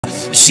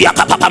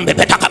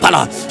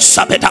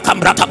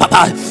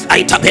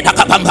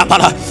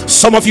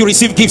Some of you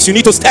receive gifts, you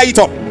need to stir it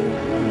up.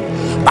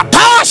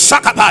 Papa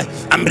shakapai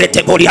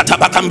amrete bolia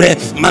tabakambre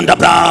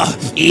mandabra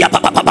ya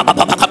papa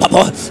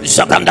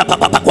zabranda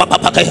papa kwa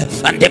papa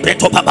and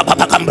debreto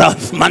papa kambra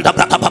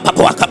mandabra papa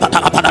kwa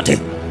kapata kapate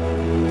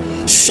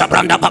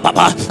Shabranda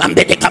papa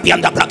ambede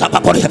kapianda brata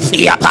papori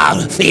yapa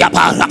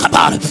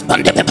rakapar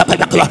bande pepa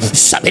yakwa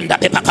sabinda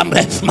pepa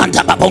kambre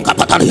manda babonka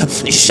patali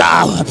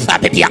sha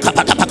abepia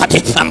kapata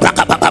pakate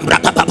ambraka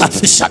papa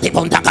shati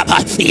bonda kapa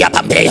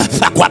yapambe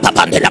akwa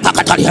papa ndela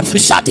pakatali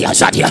shati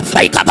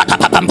ai kapata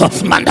papambo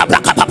manda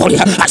braka papori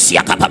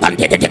asia kapa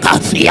bande deka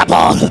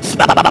yapo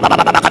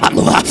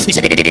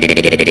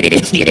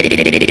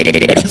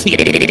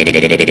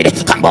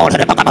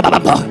kambora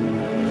papa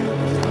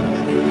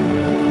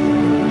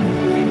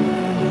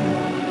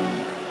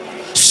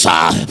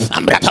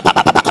ambrata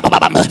papa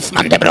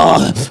mandebro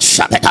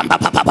shapetamba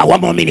papa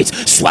 1 more minute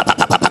swapa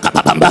papa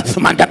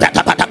manda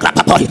brata pata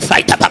krapa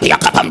aita papa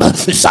yakapamba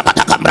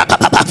zapata kambrata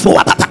papa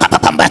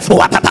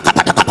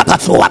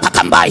wapa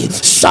kambai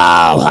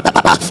sa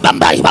papa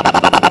bambai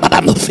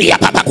ya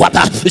papa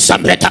kwapa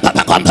sambreta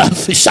papa kamba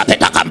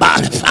shapeta kamba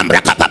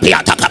ambraka papa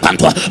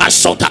yatakapanto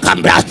asota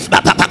kambra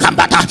papa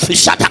kambata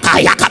shataka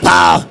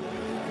yakapa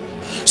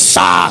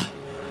sa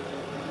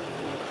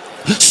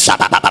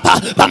Sapa papa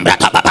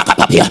bambrata papa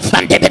kapia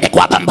and debede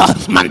kwa bamba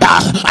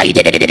manda I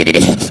did it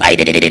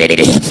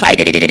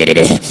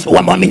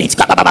 1 more minute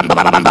papa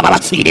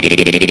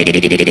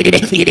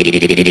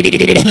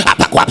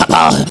kwa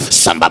papa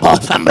sambabo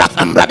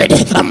amra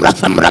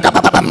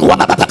papa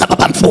wada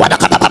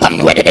papa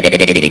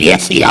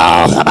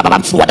ya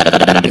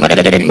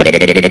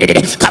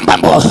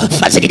kambambo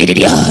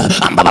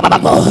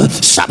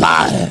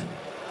sapa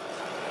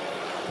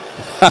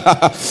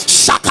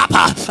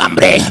Sakapa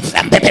ambre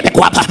ambebe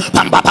kwapa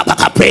pamba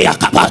papa prayer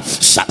kapa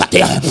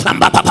sapatia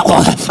amba papa ko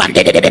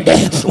ande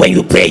when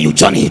you pray you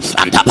journey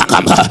and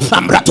apakamba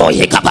ambrato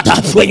hekapata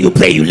when you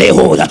pray you lay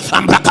hold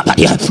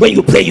ambrakapatia when you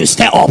pray you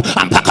stay up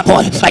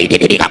ampakapon I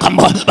did it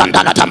kamba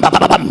bandana tamba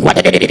papa what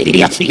did it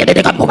ya did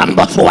kamba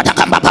what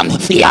kamba pam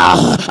ya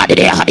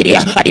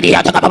adidia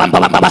takapa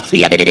pamba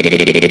ya did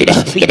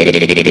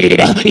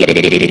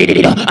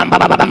amba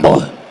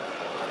papa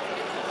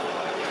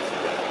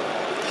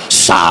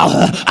Sa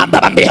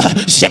ambabambe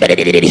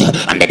sebedede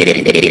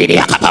ande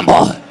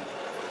akapambo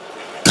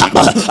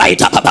kamba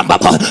aita pamba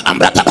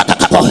ambrata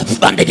patakapo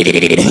ande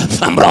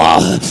ambro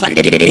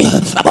ande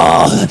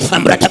abo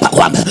ambrata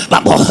pakwam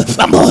bambo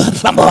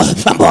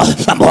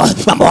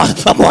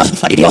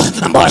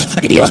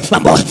adidio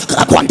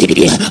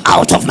akwantidi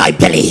out of my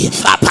belly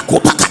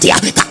apakupakatia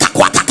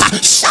kakakwakaka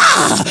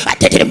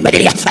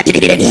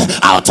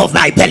out of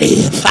my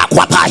belly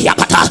akwapa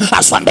yakata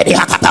aswambede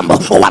akapambo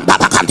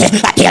wambaba kante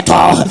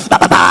atieto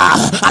baba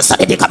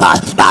asadede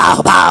kapa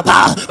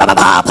baba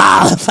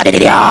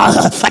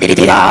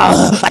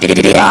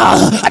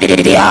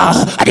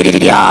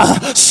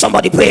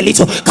somebody pray a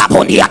little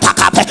kaponi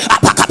atakape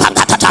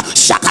apakapangata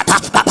shakata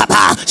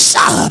baba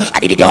sa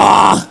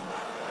adidio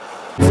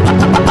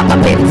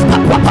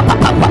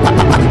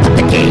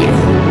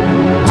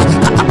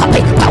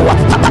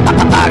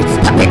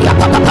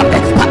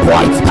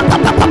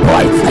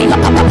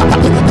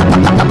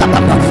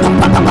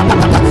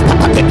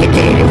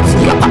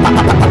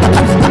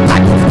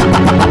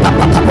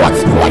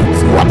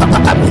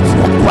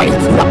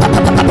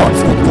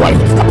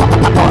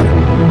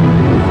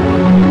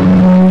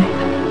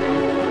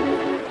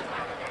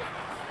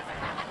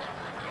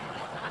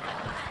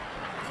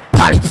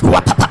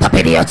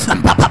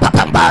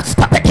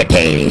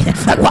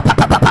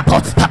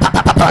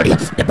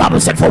The Bible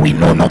said, for we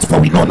know not.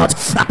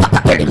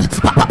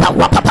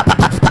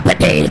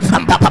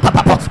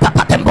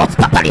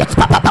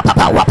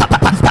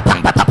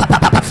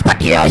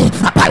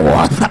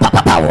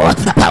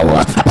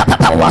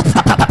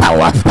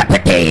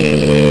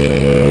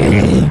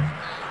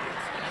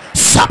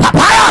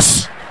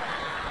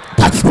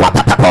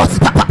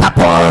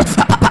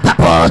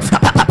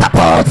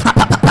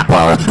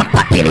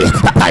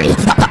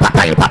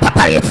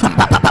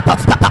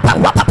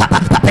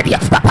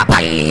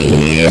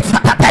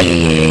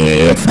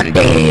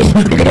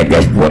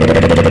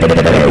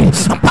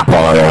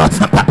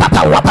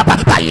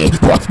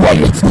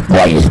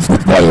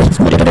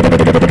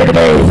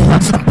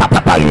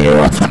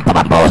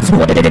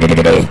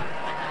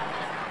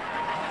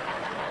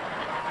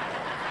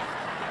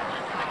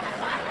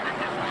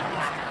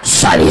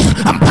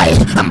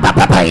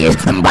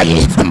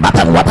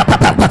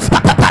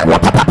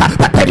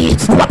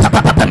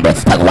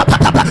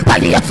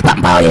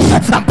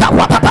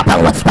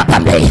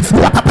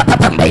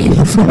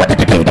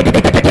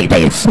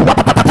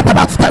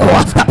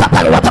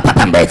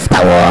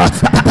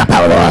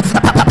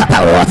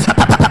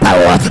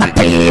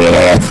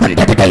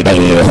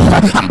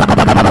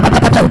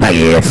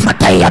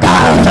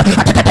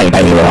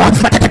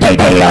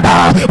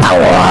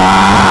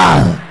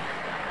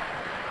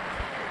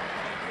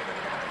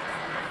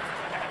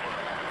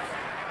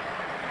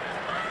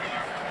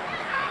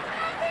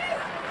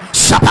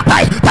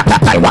 Sapapai,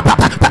 papapai,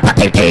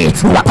 wapapapapatete,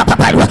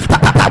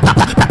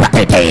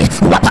 wapapapapapapatete,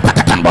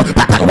 wapapapakatambo,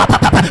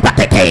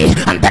 papapapapapatete,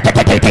 and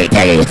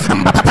tetete,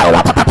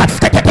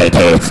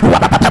 wapapapapapatete,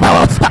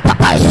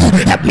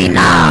 wapapapapapatete. Help me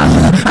now,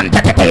 and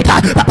tetete,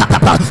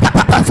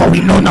 for we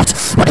know not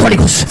what the Holy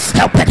Ghost.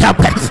 Help it,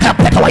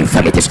 our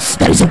infirmities.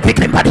 There is a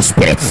quickening by the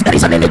Spirit. There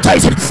is an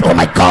energizing. Oh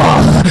my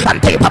God,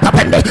 and te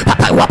papapende,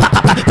 papa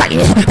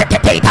wapapapapatete,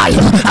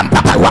 and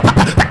papa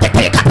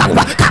wapapapatete,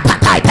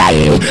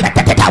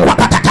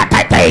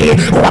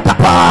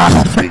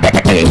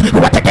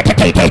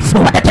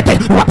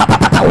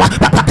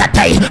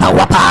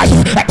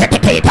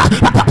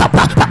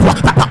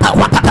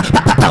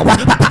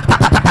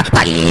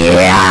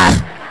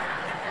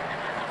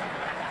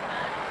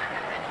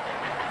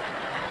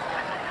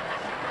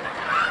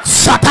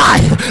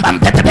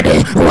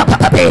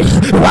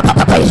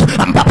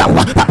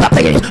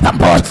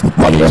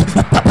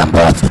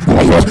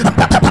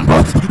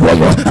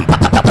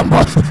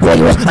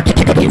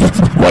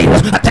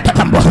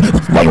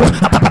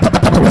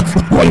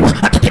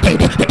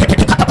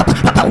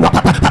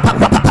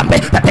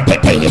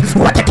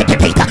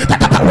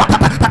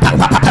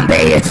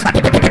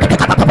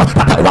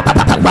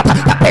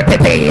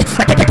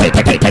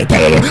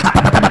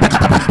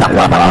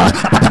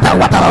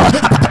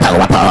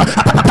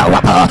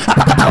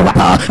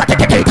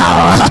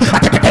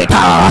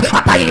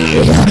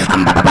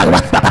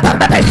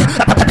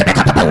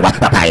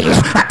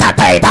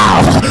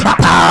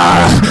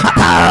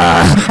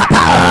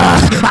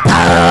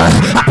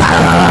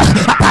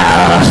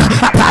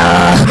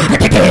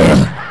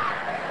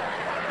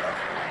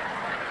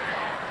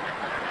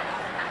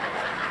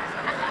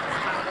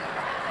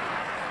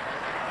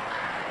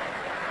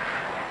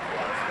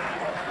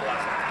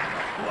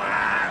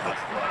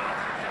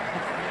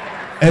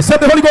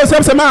 Except the Holy Ghost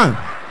helps a man,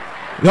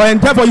 your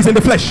endeavor is in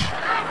the flesh.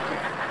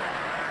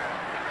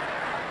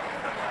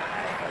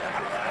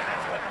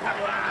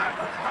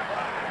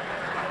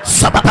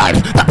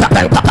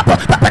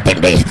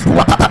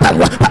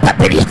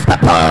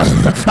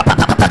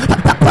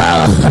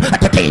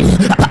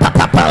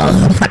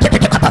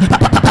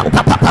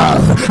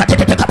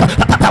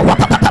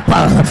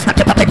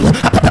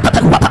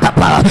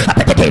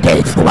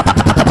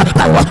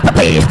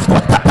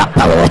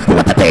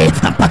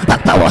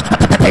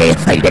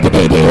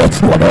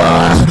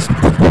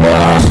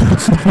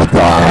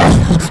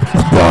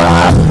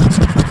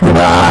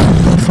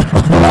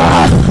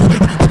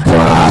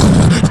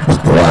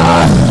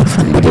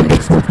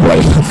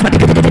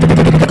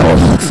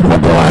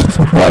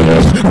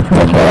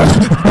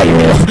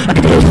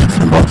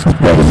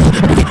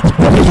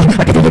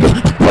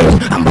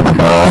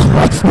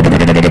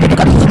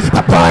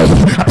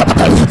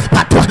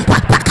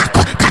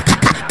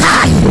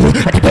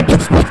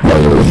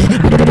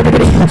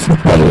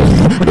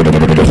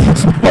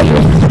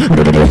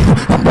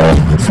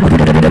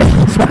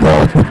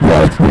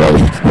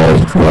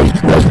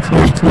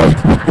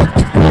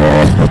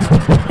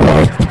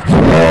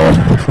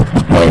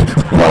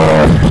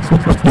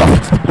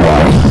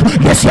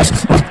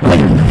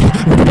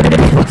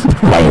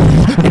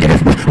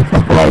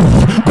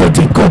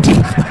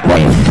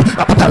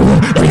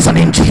 There is an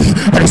engine,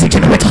 there is a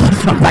generator.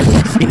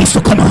 It needs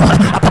to come on.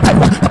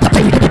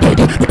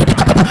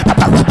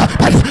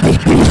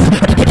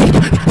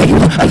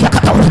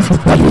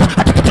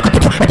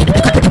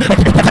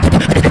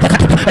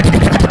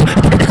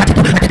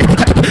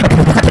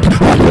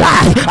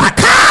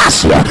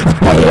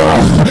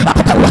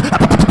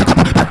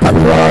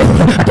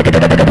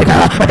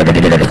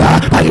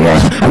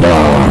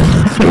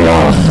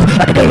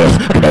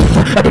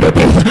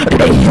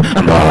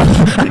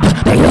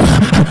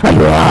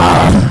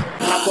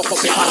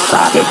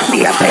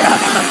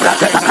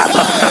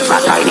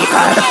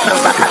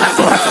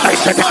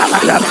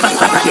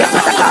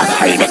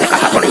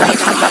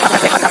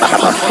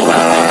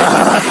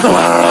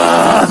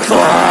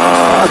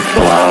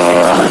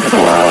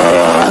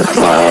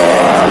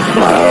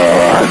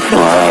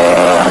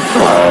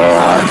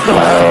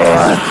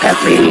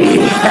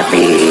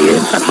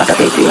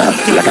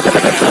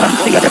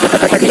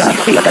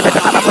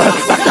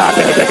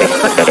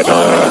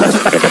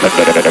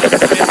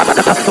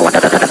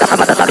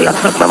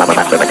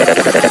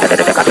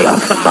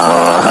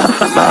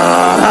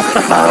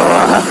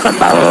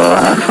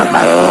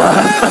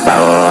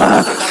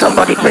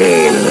 Somebody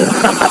pray.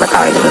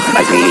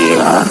 I see.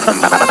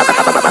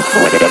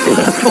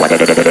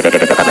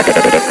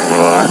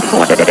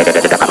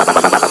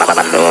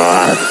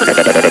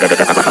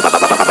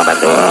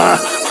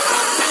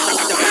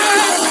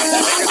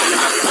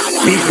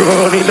 Be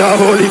grown in the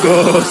Holy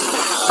Ghost.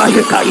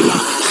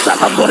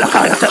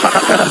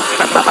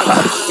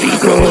 Be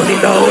grown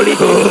in the Holy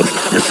Ghost.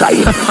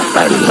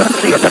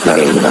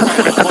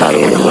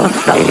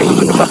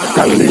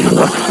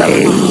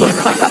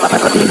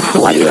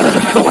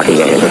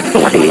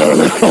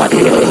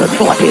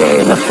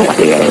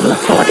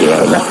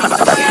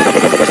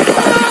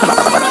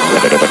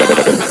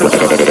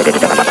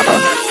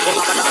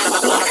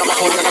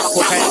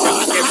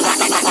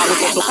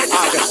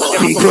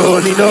 Be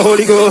Run in the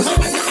Holy Ghost.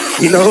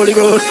 In the Holy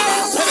Ghost.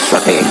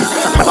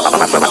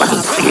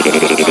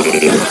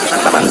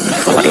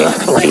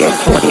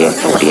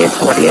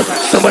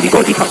 Somebody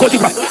go deeper, go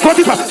deeper, go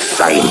deeper.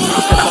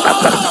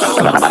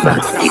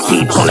 The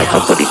deep connect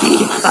us to the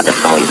deep at the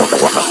noise of the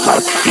water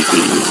spout. The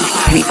deep,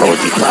 we go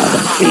deeper,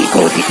 we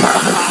go deeper,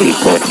 we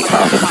go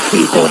deeper,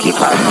 we go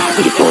deeper,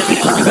 we go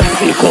deeper,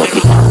 we go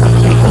deeper,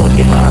 we go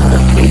deeper,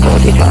 we go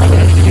deeper,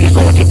 we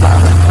go deeper.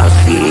 I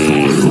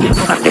see.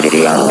 I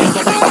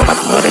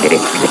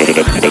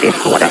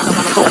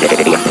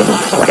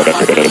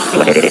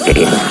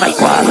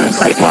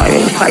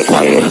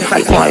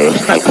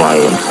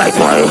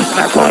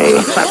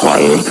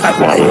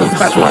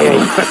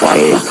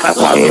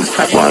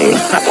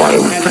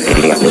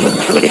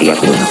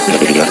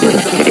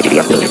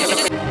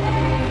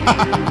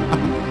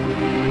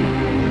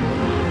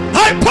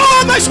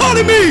pour my soul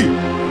in me.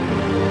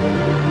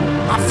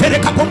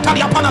 Afereka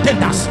pontaria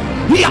panatendas.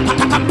 Nia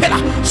patakampela,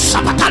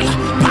 sapataria,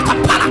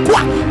 patapala,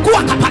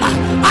 gua kapala.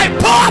 I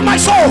pour my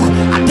soul.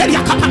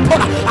 Ateria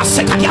kapampola,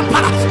 asekadia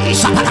para,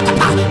 isapataka,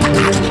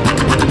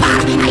 pakapakapa,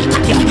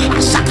 aikatia,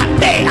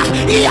 asakapela,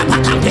 ia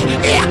pakampe,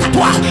 ia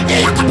katua,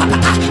 ia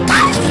kapapaka,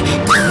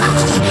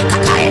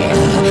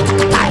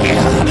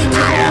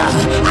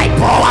 I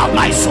pour out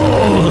my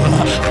soul.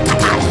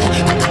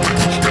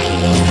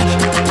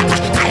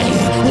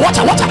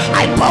 Water, water,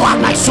 I pour out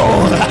my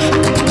soul.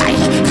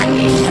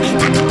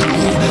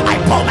 I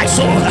pour my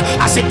soul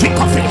as a drink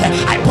of it.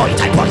 I pour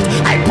it, I pour it.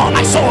 I pour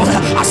my soul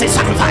as a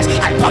sacrifice.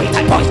 I pour it,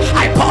 I pour it.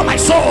 I pour my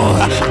soul.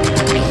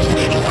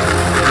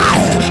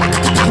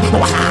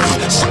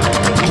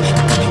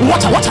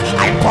 Water, water,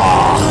 I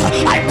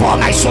pour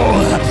my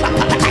soul.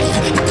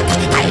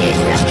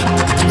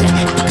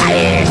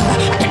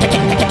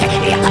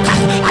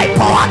 I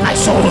pour out my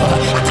soul.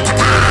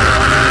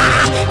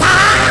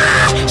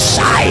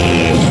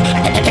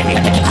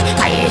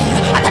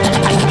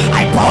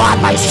 I pour out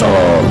my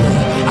soul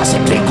as a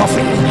drink of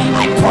it.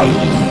 I pour it,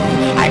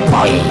 I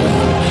pour it,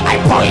 I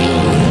pour it,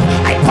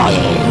 I pour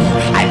it,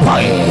 I pour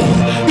it.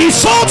 It's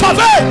so to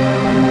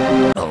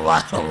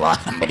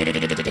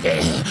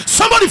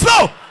somebody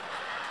flow.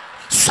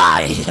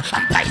 Sigh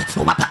and pay.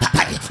 Flow.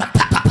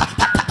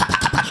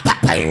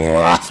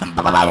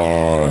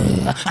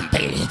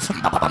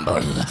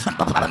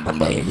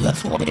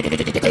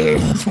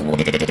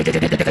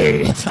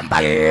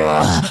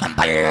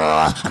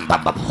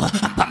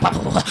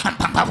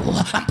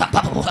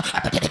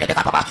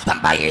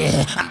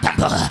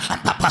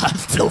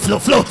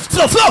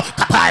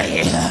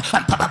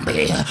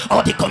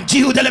 All the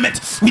congealed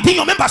elements within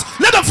your members,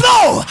 let them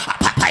flow.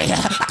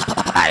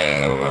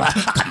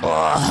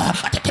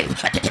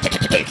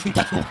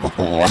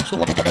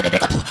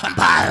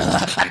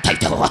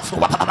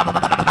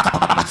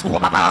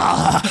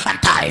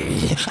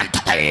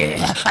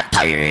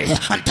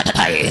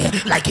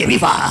 Like a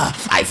river,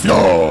 I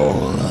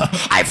flow.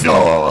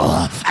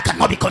 I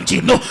cannot be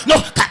congealed. No.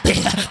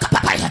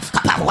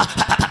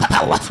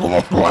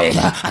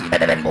 I'm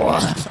better than more.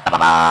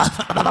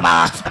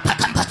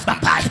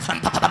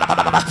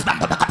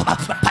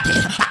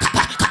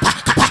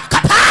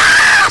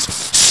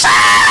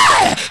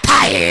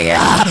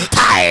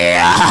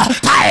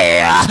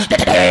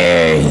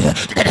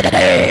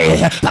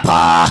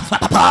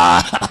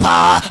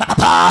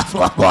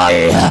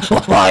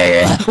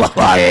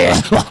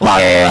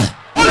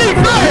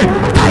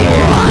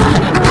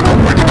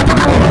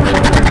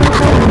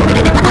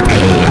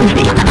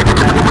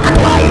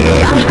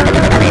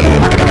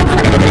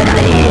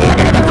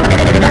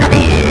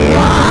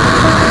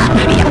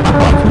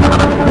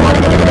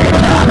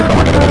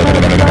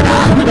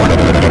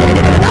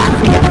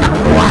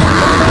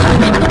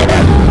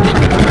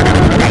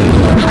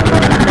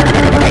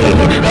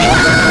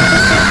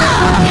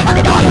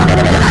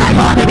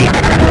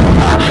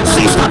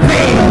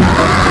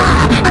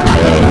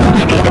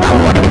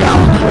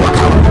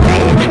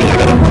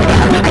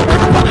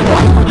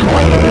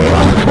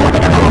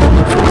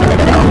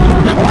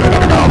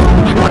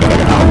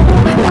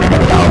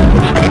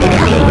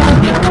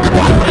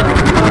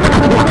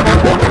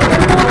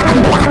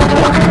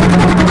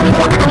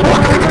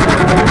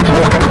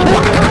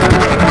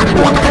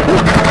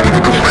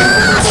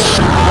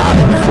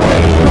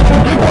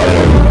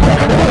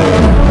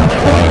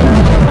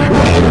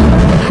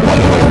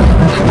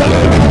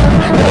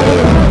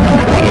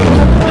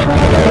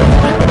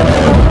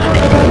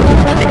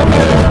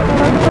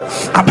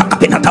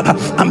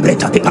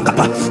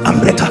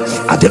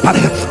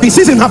 The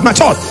season have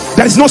matured.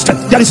 There is no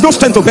strength. There is no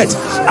strength to bet.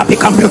 I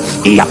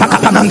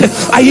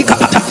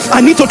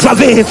need to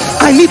travel.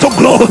 I need to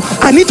grow.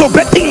 I need to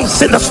bet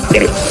things in the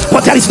spirit.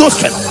 But there is no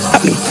strength.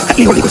 Help me,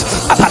 Holy Ghost.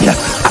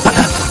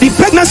 The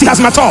pregnancy has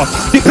matured.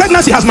 The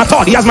pregnancy has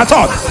matured. He has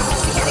matured.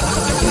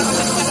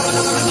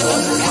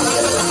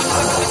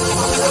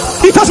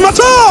 It has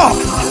matured.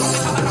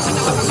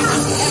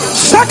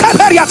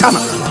 Sakabariatama.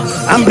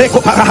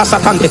 Ambreko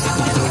parahasatande.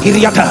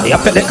 Iriata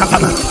yapele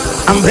kapana.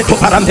 Ambreto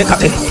parande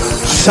kate.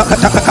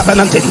 Shakata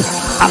kabanante.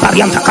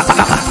 Abarianta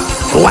kapakapa.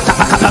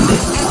 Watapakapande.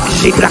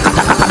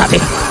 Zibrakatakapanate,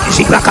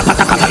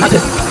 Zibrakapatakapanate,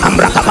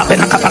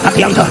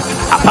 Ambrakapapenakapakatianta,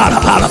 Apala,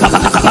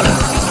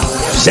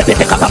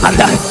 Zebete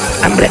Kapapanda,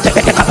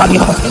 Ambretepete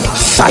Kapanio,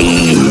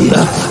 Sai,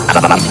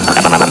 Ababam,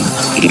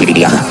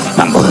 Idibidia,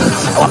 Bambo,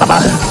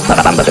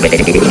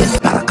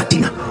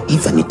 Barakatina,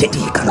 Ivaniteti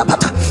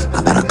Karabata,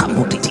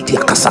 Abarakamutiti,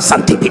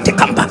 Akasasanti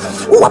Pitekamba,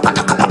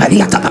 Wapata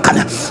Kapabaria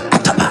Tabakana,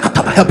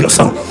 Ataba, help your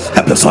song,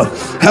 help your song,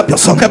 help your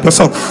song, help your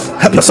song,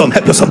 help your song,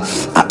 help your song,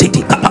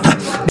 Atiti Kapata,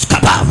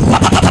 Skapa,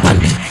 Wapapapan,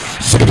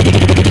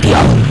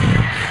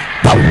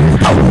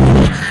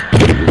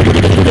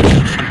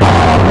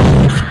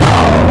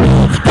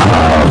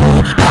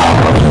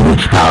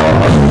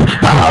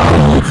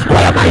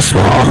 why am I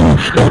small?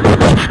 No.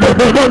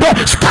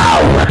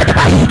 Scour.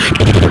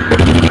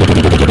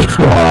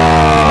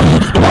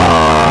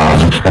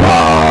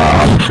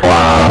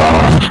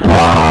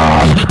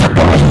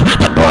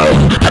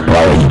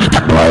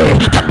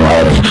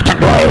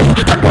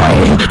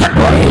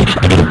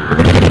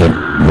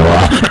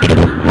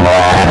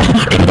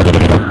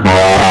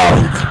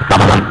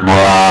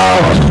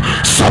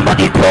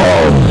 Somebody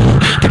call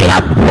to the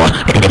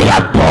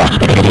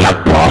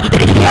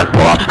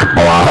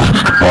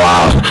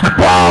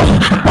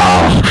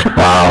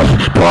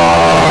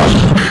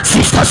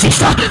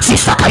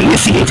Sister, can you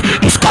see it?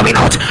 It's coming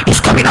out.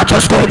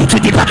 Just go a little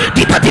deeper.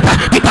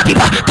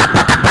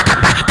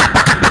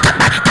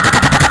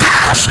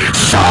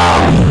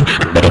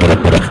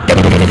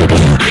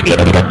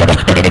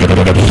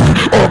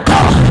 Oh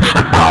God.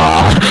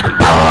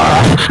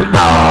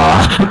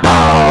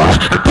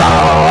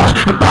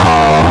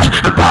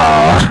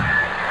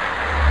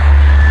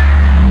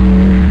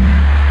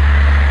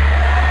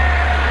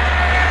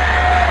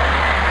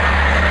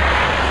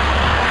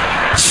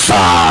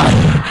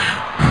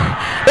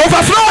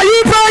 Overflow,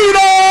 you pray, you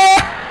know.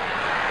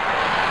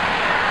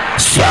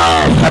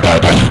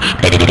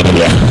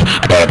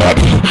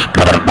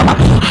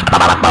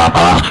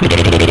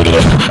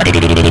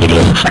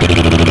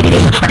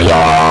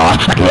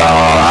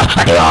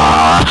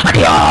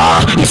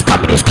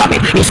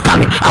 He's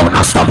coming. I will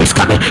not stop. He's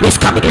coming.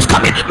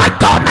 My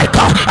God.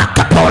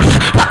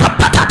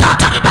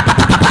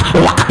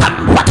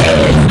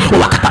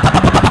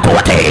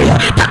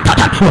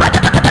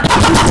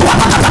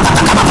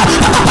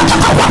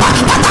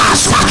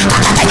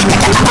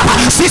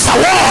 Sister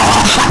war,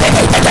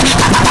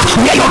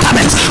 wear your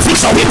garments,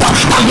 fix your weapon,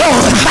 and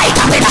Lord,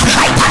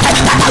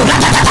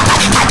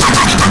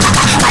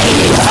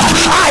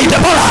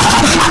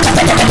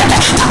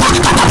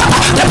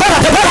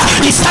 Deborah,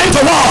 it's time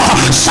to war.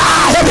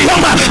 Every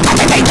young man,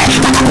 Deborah,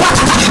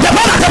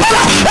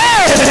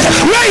 hey,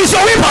 where is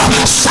your weapon?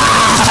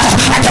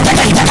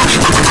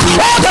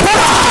 Oh,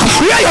 Deborah,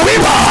 where your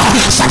weapon?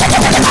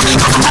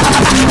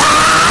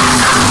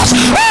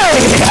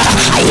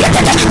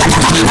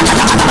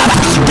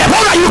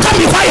 Deborah, you can't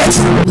be quiet.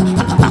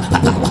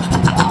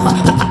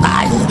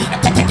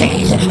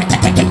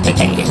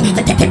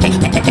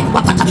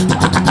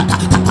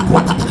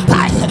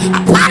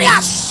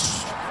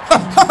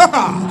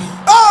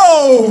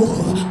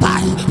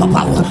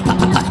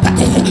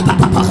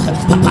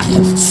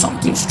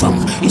 Something strong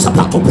is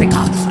about to break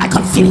out. I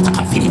can feel it.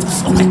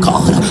 Oh my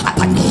God.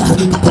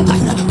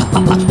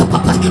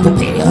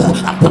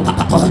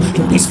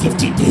 In these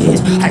 50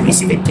 days, I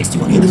receive a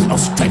testimony of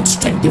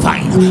strength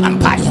divine.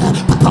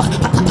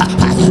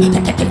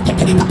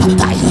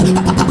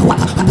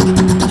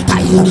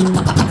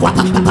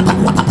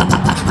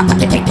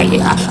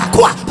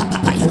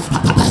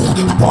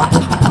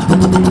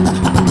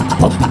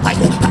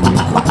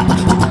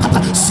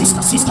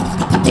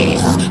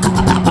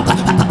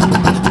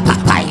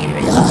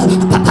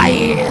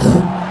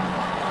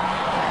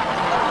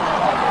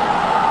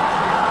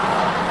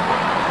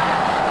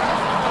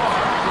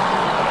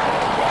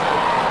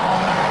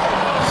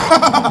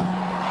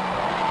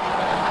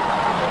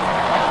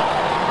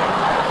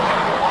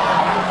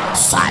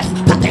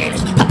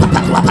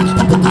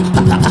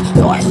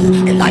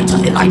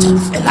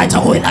 Sister,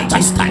 Elijah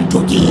is time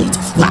to eat.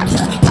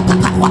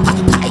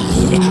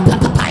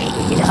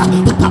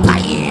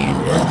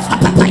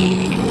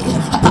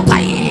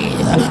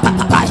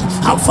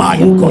 How far are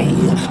you going?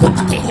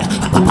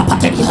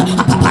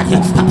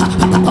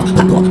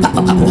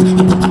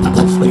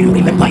 When you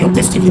remember your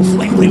destiny,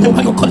 when you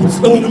remember your calling,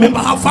 when you remember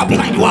how far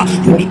behind you are,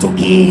 you need to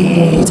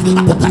eat.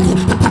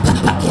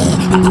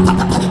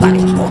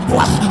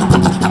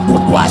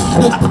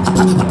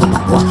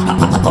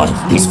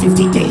 These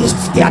 50 days,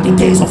 they are the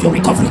days of your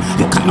recovery.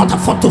 You cannot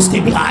afford to stay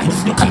behind.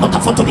 You cannot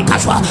afford to be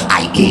casual.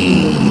 I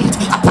eat.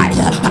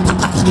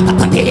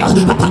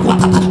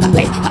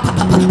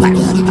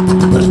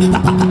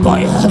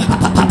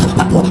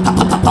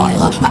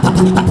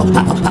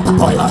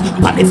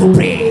 But if you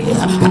pray,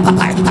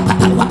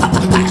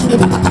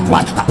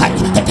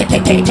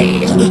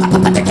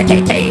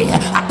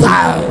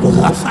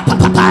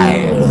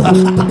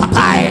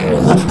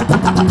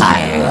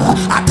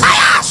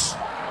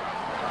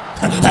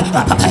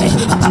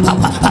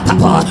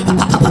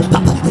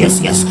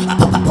 yes.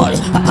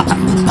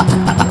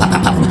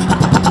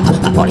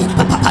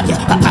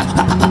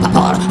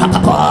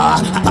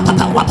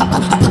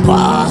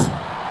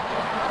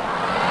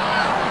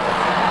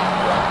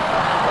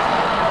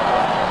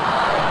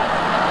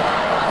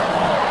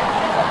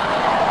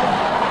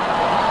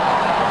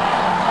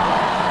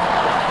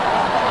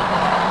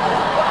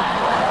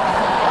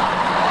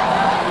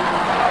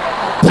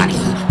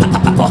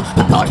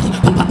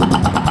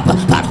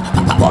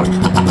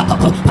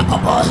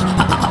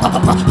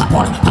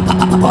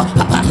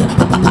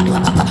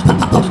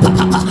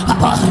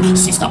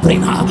 Sister, pray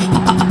now.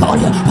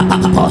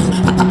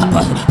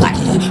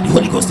 The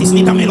Holy Ghost is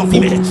neither male or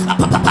female.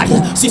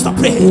 Sister,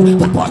 pray.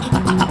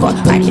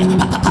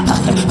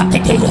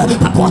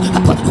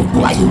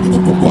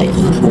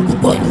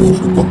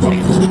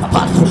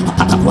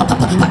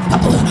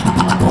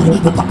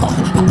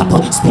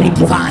 Spirit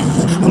divine,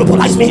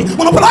 monopolize me,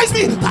 monopolize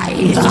me.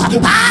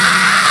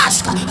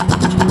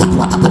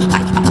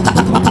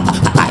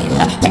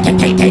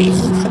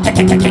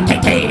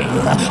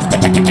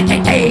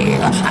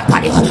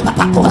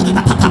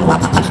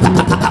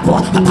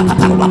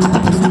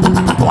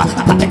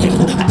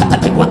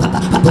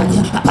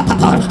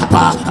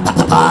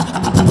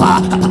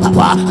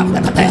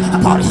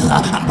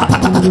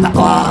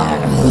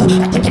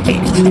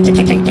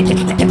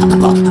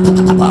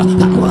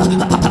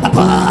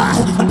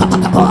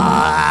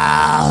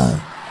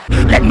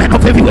 Let men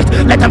of heavyweight,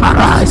 let them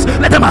arise,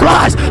 let them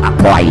arise.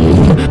 Apply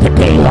the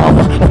day of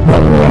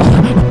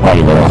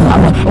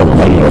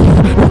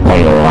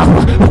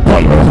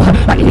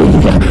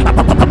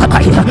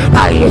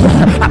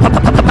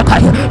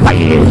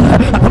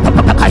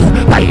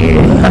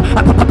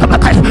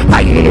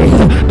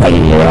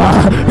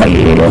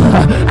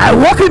I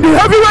walk in the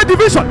heavyweight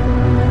division.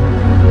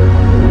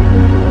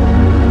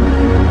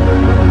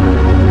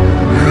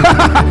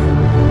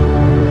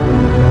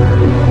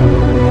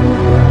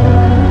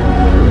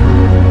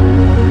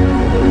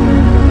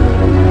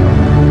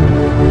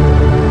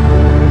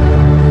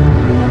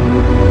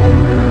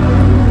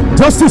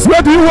 Justice,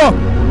 where do you work?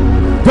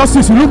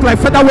 Justice, you look like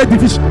featherweight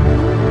division.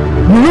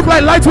 You look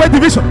like lightweight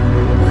division.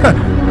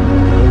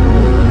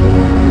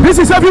 This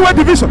is heavyweight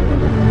division.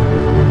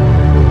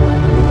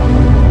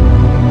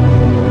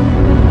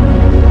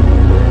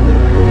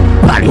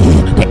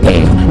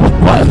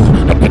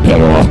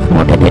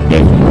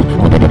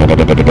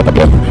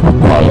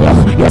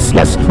 Yes,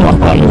 yes.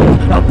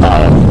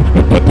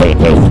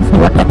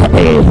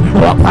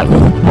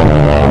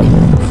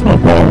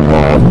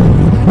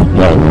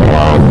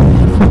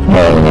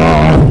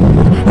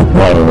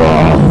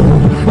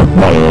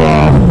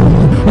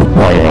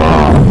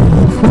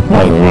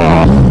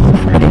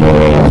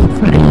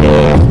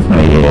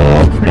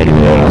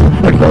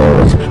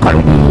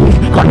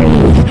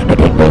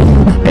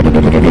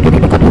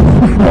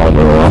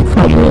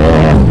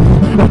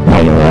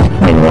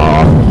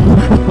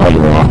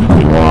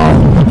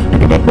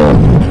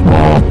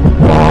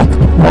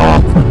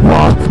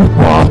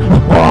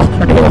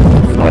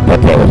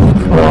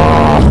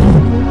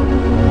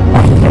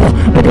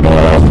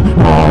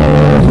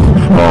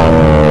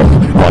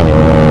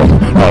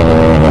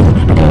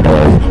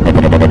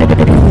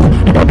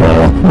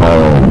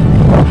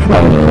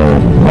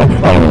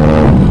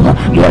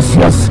 Yes,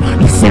 yes,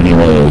 it's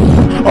everywhere.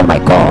 Oh my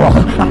God.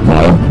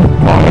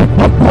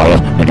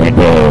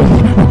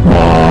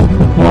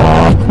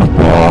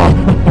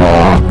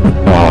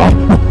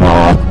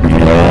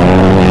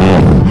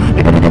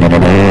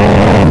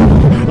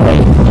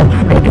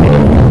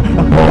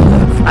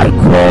 I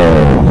grow.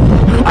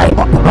 I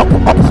up.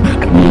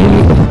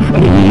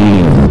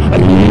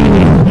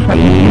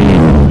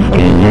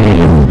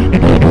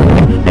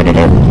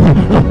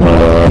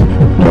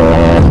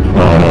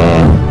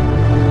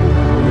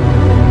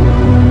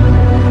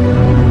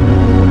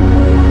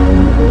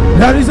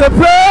 There is a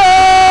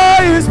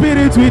praying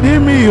spirit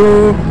within me,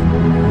 oh.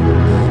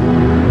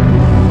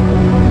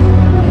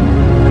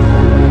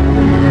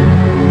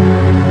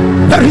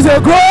 There is a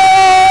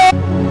growth.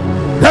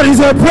 There is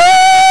a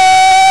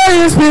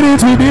praying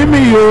spirit within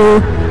me,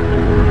 oh.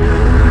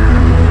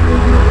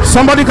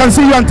 Somebody can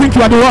see you and think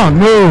you are the one.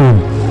 No,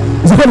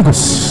 it's the Holy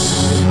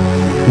Ghost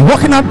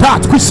working out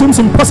that which seems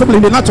impossible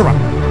in the natural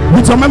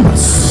with your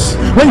members.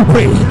 When you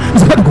pray,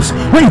 it's the Holy Ghost.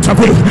 When you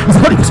travel, it's the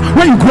Holy Ghost.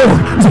 When you grow,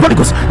 it's the Holy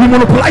Ghost. He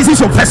monopolizes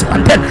your vessel,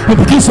 and then he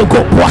begins to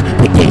go.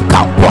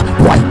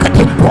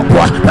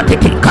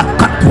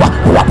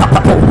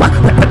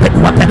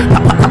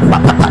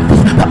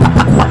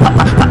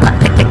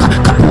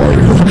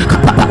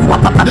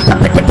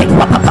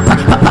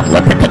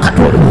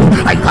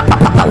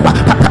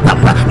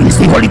 It's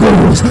the Holy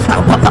Ghost.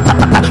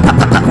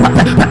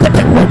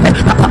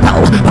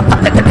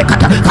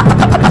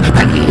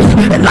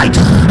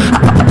 Elijah.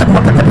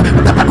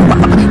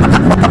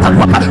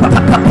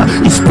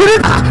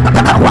 Spirit.